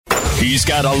He's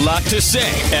got a lot to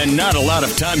say and not a lot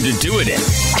of time to do it in.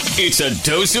 It's a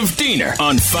dose of Diener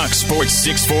on Fox Sports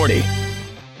 640.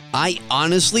 I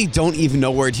honestly don't even know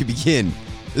where to begin.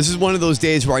 This is one of those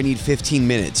days where I need 15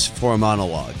 minutes for a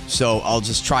monologue, so I'll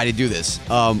just try to do this.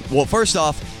 Well, first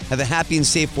off, have a happy and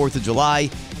safe 4th of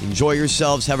July. Enjoy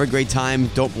yourselves. Have a great time.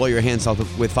 Don't blow your hands off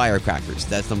with firecrackers.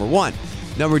 That's number one.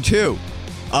 Number two,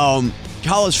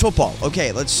 college football.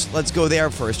 Okay, let's go there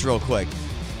first real quick.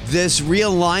 This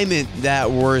realignment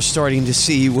that we're starting to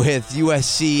see with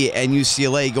USC and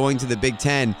UCLA going to the Big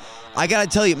Ten, I got to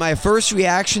tell you, my first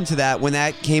reaction to that when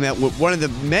that came out, one of the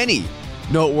many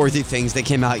noteworthy things that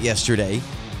came out yesterday,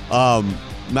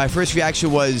 my first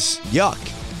reaction was yuck.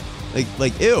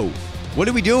 Like ew, what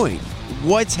are we doing?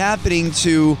 What's happening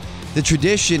to the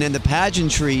tradition and the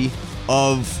pageantry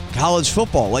of college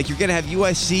football? Like, you're going to have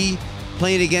USC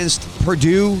playing against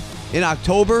Purdue in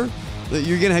October.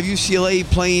 You're going to have UCLA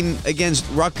playing against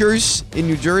Rutgers in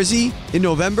New Jersey in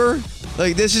November.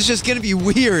 Like, this is just going to be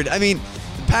weird. I mean,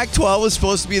 the Pac-12 was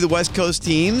supposed to be the West Coast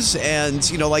teams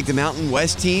and, like the Mountain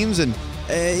West teams. And,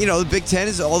 the Big Ten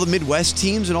is all the Midwest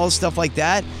teams and all stuff like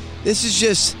that. This is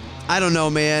just, I don't know,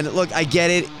 man. Look, I get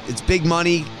it. It's big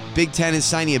money. Big Ten is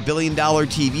signing a $1 billion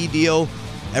TV deal.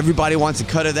 Everybody wants a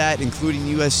cut of that, including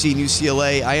USC and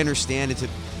UCLA. I understand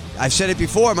I've said it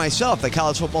before myself, that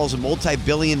college football is a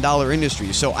multi-billion-dollar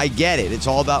industry, so I get it. It's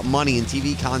all about money and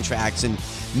TV contracts and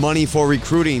money for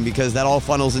recruiting, because that all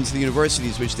funnels into the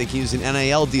universities, which they can use in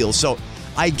NIL deals. So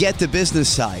I get the business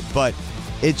side, but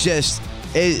it's just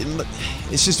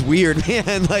weird,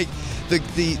 man. Like,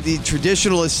 the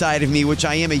traditionalist side of me, which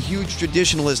I am a huge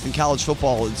traditionalist in college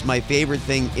football, is my favorite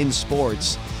thing in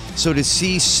sports. So to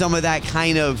see some of that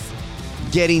kind of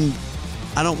getting,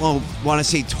 I don't want to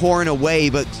say torn away,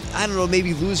 but I don't know,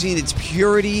 maybe losing its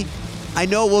purity. I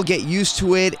know we'll get used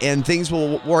to it and things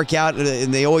will work out,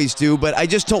 and they always do, but I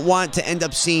just don't want to end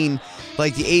up seeing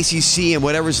like the ACC and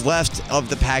whatever's left of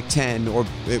the Pac-10, or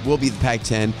it will be the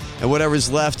Pac-10, and whatever's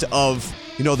left of,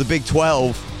 the Big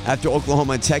 12 after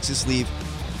Oklahoma and Texas leave.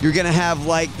 You're going to have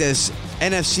like this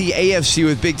NFC, AFC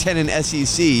with Big 10 and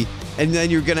SEC, and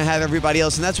then you're going to have everybody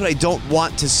else, and that's what I don't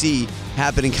want to see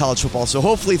happen in college football. So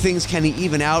hopefully things kind of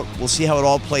even out. We'll see how it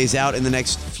all plays out in the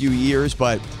next few years,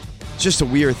 but just a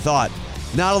weird thought.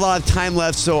 Not a lot of time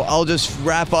left, so I'll just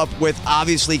wrap up with,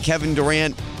 obviously, Kevin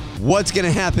Durant. What's going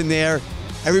to happen there?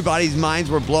 Everybody's minds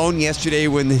were blown yesterday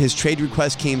when his trade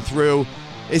request came through.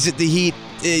 Is it the Heat?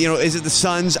 Is it the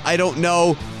Suns? I don't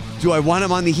know. Do I want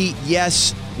him on the Heat?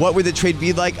 Yes. What would the trade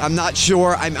be like? I'm not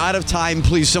sure. I'm out of time.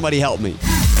 Please, somebody help me.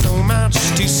 So much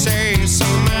to say, so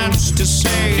much to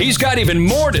say. He's got even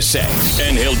more to say,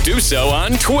 and he'll do so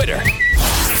on Twitter.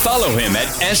 Follow him at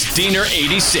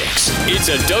SDiener86. It's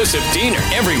a dose of Diener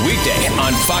every weekday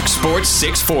on Fox Sports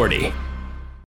 640.